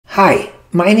Hi,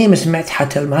 my name is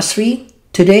Elmasry.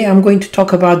 Today I'm going to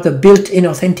talk about the built-in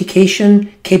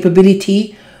authentication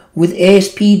capability with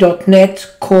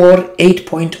ASP.NET Core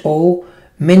 8.0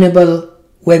 Minimal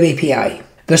WebAPI.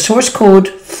 The source code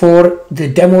for the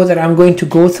demo that I'm going to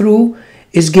go through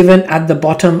is given at the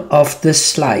bottom of this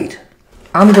slide.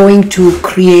 I'm going to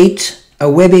create a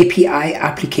WebAPI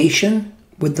application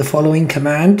with the following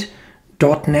command: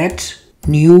 .NET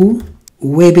new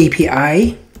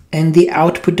WebAPI, and the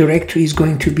output directory is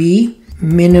going to be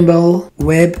Minimal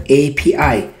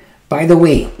WebAPI. By the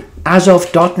way, as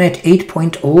of .NET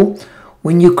 8.0,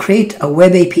 when you create a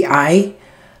web API,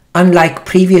 unlike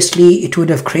previously it would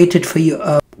have created for you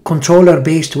a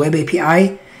controller-based web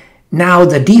API, now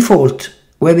the default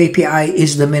web API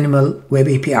is the Minimal Web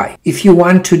API. If you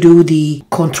want to do the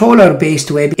controller-based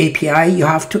web API, you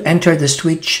have to enter the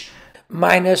switch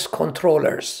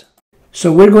 -controllers.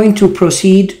 So we're going to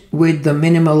proceed with the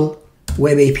Minimal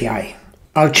Web API.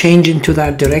 I'll change into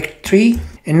that directory.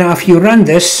 And now if you run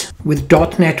this with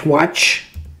 .NET Watch,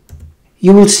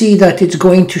 you will see that it's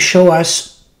going to show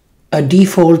us a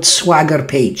default Swagger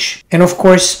page. And of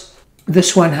course,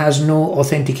 this one has no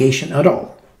authentication at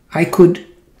all. I could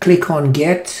click on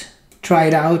Get, try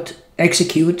it out,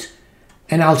 execute,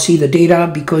 and I'll see the data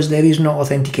because there is no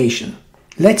authentication.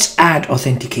 Let's add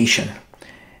authentication.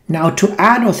 Now to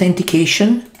add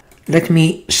authentication, let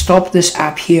me stop this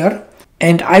app here,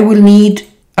 and I will need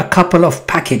a couple of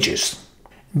packages.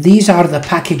 These are the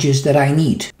packages that I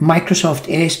need. Microsoft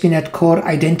ASP.NET Core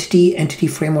Identity Entity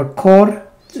Framework Core.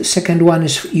 The second one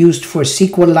is used for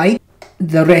SQLite.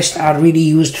 The rest are really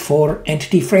used for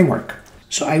Entity Framework.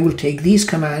 So I will take these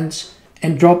commands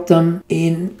and drop them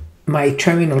in my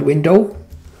terminal window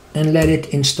and let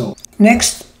it install.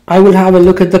 Next, I will have a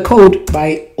look at the code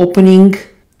by opening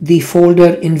the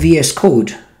folder in VS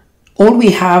Code. All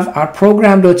we have are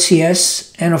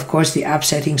program.cs and of course the app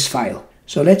settings file.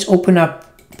 So let's open up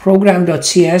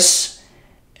program.cs,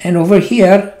 and over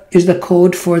here is the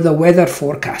code for the weather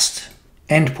forecast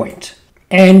endpoint.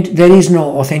 And there is no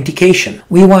authentication.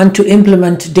 We want to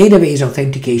implement database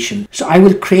authentication. So I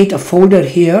will create a folder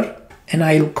here and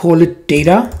I'll call it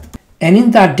data. And in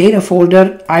that data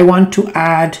folder, I want to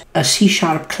add a C#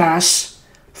 class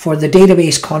for the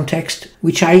database context,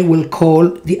 which I will call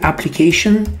the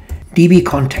application DB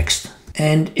context.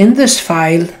 And in this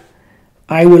file,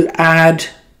 I will add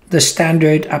the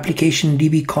standard application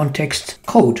DB context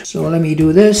code. So let me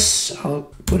do this. I'll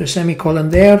put a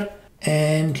semicolon there.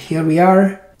 And here we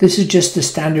are. This is just the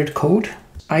standard code.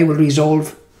 I will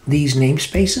resolve these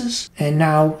namespaces. And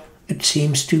now it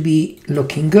seems to be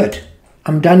looking good.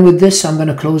 I'm done with this. I'm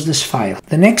going to close this file.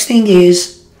 The next thing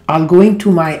is I'll go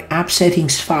into my app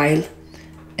settings file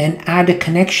and add a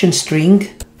connection string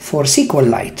for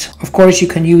SQLite. Of course, you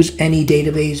can use any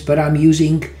database, but I'm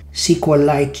using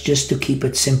SQLite just to keep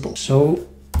it simple. So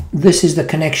this is the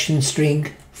connection string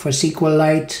for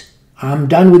SQLite. I'm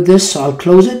done with this, so I'll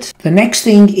close it. The next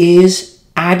thing is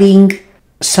adding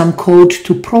some code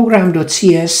to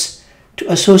program.cs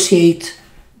to associate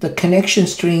the connection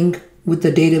string with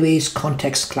the database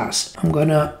context class. I'm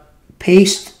gonna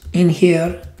paste in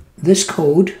here this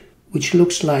code, which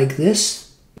looks like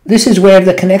this. This is where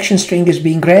the connection string is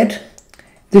being read.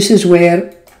 This is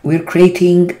where we're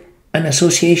creating an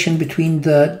association between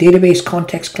the database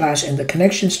context class and the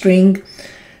connection string,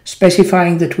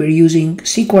 specifying that we're using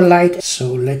SQLite.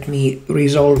 So let me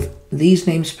resolve these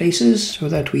namespaces so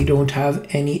that we don't have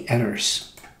any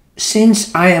errors.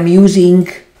 Since I am using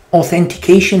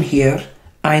authentication here,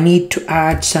 I need to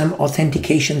add some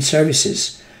authentication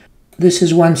services. This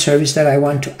is one service that I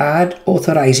want to add,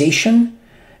 authorization,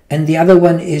 and the other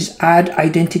one is add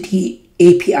identity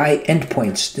API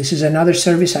endpoints. This is another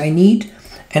service I need,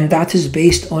 and that is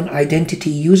based on identity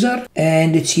user,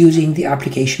 and it's using the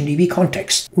application DB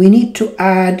context. We need to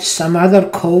add some other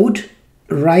code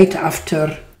right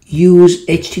after use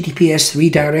HTTPS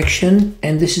redirection,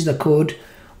 and this is the code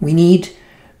we need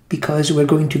because we're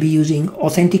going to be using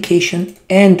authentication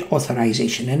and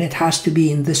authorization, and it has to be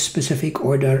in this specific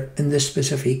order, in this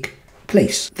specific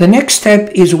place. The next step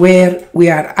is where we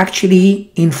are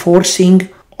actually enforcing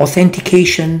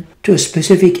authentication to a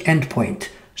specific endpoint.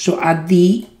 So at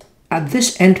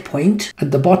this endpoint,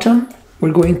 at the bottom,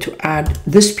 we're going to add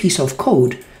this piece of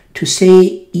code to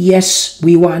say, yes,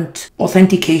 we want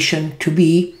authentication to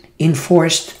be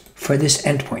enforced for this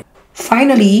endpoint.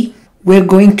 Finally, we're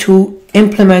going to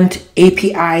implement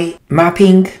API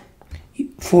mapping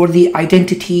for the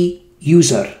identity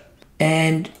user.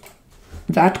 And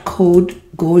that code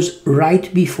goes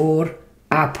right before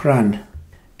app run.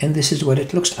 And this is what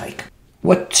it looks like.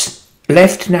 What's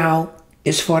left now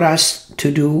is for us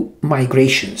to do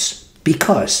migrations,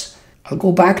 because I'll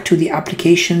go back to the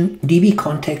application DB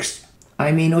context.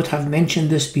 I may not have mentioned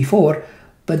this before,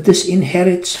 but this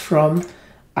inherits from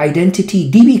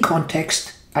identity DB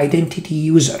context identity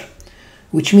user,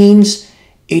 which means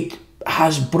it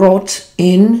has brought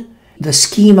in the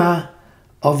schema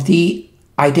of the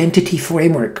identity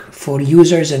framework for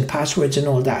users and passwords and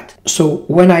all that. So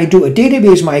when I do a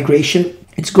database migration,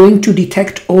 it's going to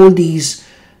detect all these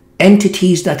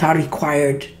entities that are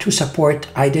required to support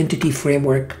identity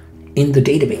framework in the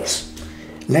database.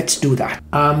 Let's do that.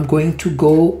 I'm going to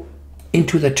go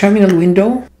into the terminal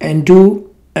window and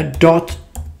do a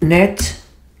 .NET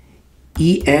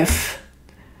EF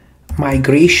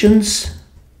migrations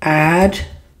add,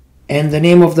 and the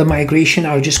name of the migration,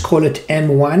 I'll just call it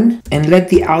M1, and let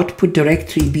the output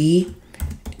directory be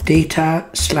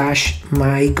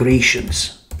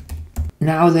data/migrations.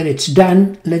 Now that it's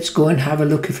done, let's go and have a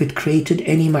look if it created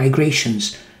any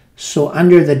migrations. So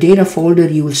under the data folder,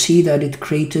 you will see that it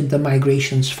created the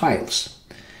migrations files.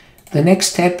 The next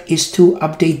step is to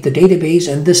update the database,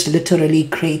 and this literally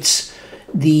creates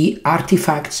the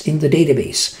artifacts in the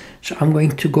database. So I'm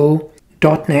going to go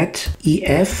 .NET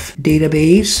EF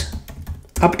database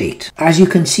update. As you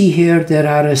can see here, there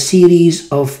are a series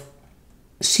of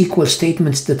SQL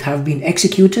statements that have been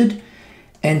executed,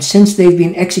 and since they've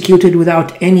been executed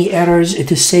without any errors,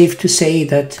 it is safe to say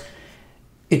that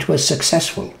it was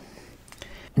successful.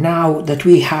 Now that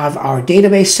we have our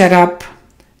database set up,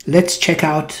 let's check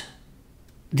out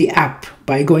the app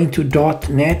by going to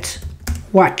 .NET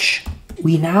Watch.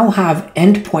 We now have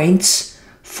endpoints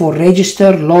for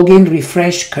register, login,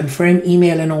 refresh, confirm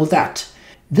email, and all that.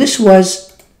 This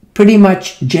was pretty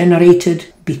much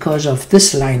generated because of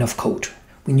this line of code.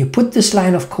 When you put this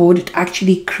line of code, it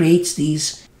actually creates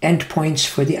these endpoints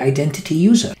for the identity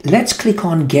user. Let's click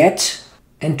on Get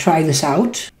and try this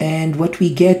out. And what we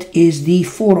get is the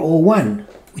 401,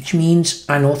 which means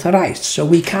unauthorized. So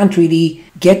we can't really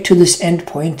get to this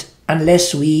endpoint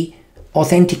unless we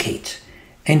authenticate.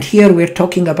 And here we're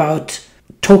talking about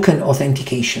token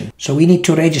authentication. So we need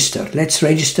to register. Let's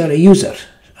register a user.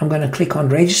 I'm going to click on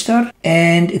register,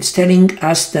 and it's telling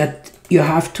us that you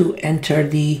have to enter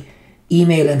the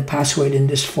email and password in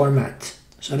this format.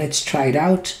 So let's try it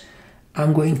out.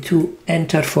 I'm going to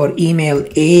enter for email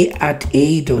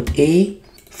a@a.a,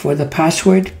 for the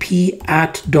password p@$$WORD,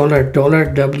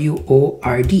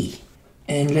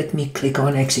 and let me click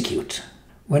on execute.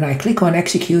 When I click on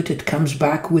execute, it comes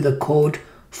back with a code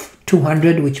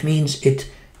 200, which means it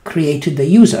created the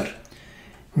user.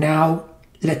 Now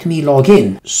let me log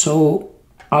in. So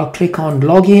I'll click on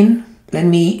login. Let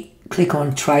me click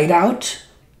on try it out.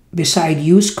 Beside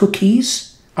use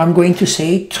cookies, I'm going to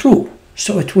say true.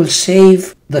 So it will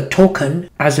save the token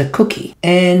as a cookie.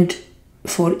 And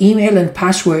for email and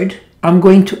password, I'm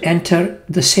going to enter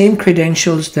the same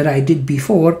credentials that I did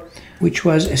before, which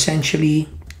was essentially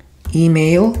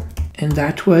email, and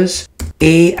that was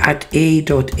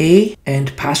a@a.a,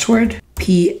 and password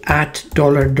p@$$WORD.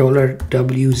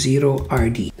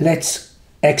 Let's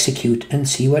execute and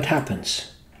see what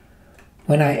happens.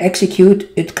 When I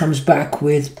execute, it comes back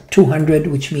with 200,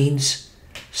 which means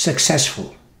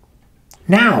successful.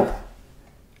 Now,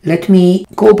 let me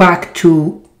go back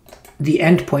to the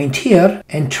endpoint here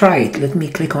and try it. Let me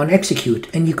click on execute,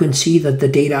 and you can see that the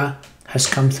data has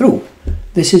come through.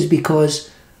 This is because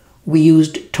we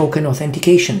used token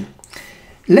authentication.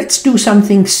 Let's do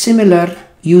something similar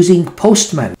using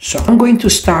Postman. So I'm going to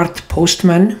start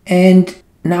Postman, and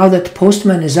now that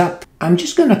Postman is up, I'm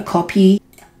just going to copy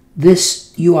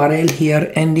this URL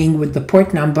here ending with the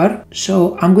port number.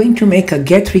 So I'm going to make a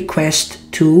GET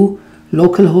request to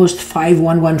localhost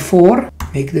 5114,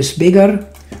 make this bigger,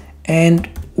 and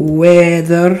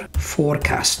weather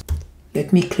forecast.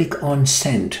 Let me click on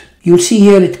send. You'll see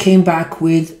here it came back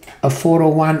with a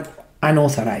 401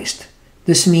 unauthorized.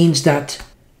 This means that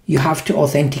you have to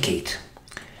authenticate.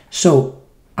 So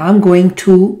I'm going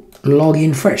to log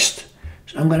in first.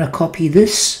 So I'm going to copy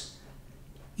this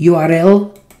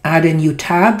URL, add a new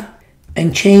tab,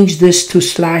 and change this to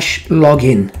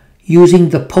 /login using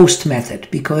the post method,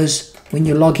 because when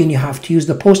you log in, you have to use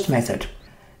the post method.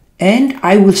 And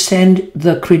I will send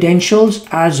the credentials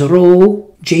as raw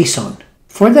JSON.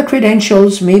 For the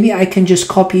credentials, maybe I can just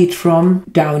copy it from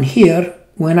down here.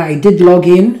 When I did log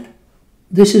in,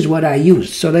 this is what I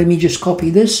used. So let me just copy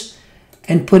this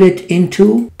and put it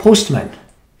into Postman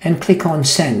and click on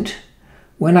send.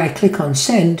 When I click on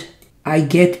send, I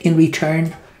get in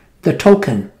return the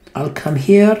token. I'll come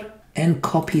here and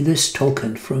copy this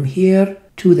token from here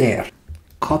to there.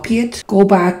 Copy it, go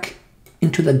back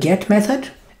into the get method,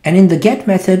 and in the get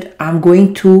method, I'm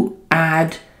going to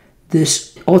add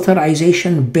this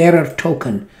authorization bearer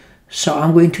token. So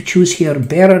I'm going to choose here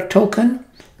bearer token,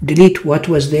 delete what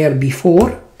was there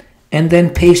before, and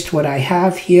then paste what I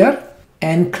have here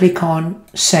and click on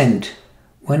send.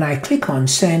 When I click on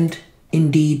send,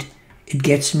 indeed, it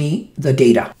gets me the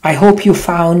data. I hope you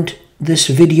found this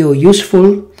video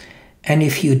useful, and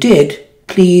if you did,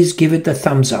 please give it the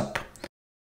thumbs up.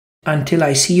 Until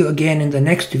I see you again in the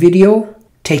next video,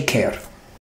 take care.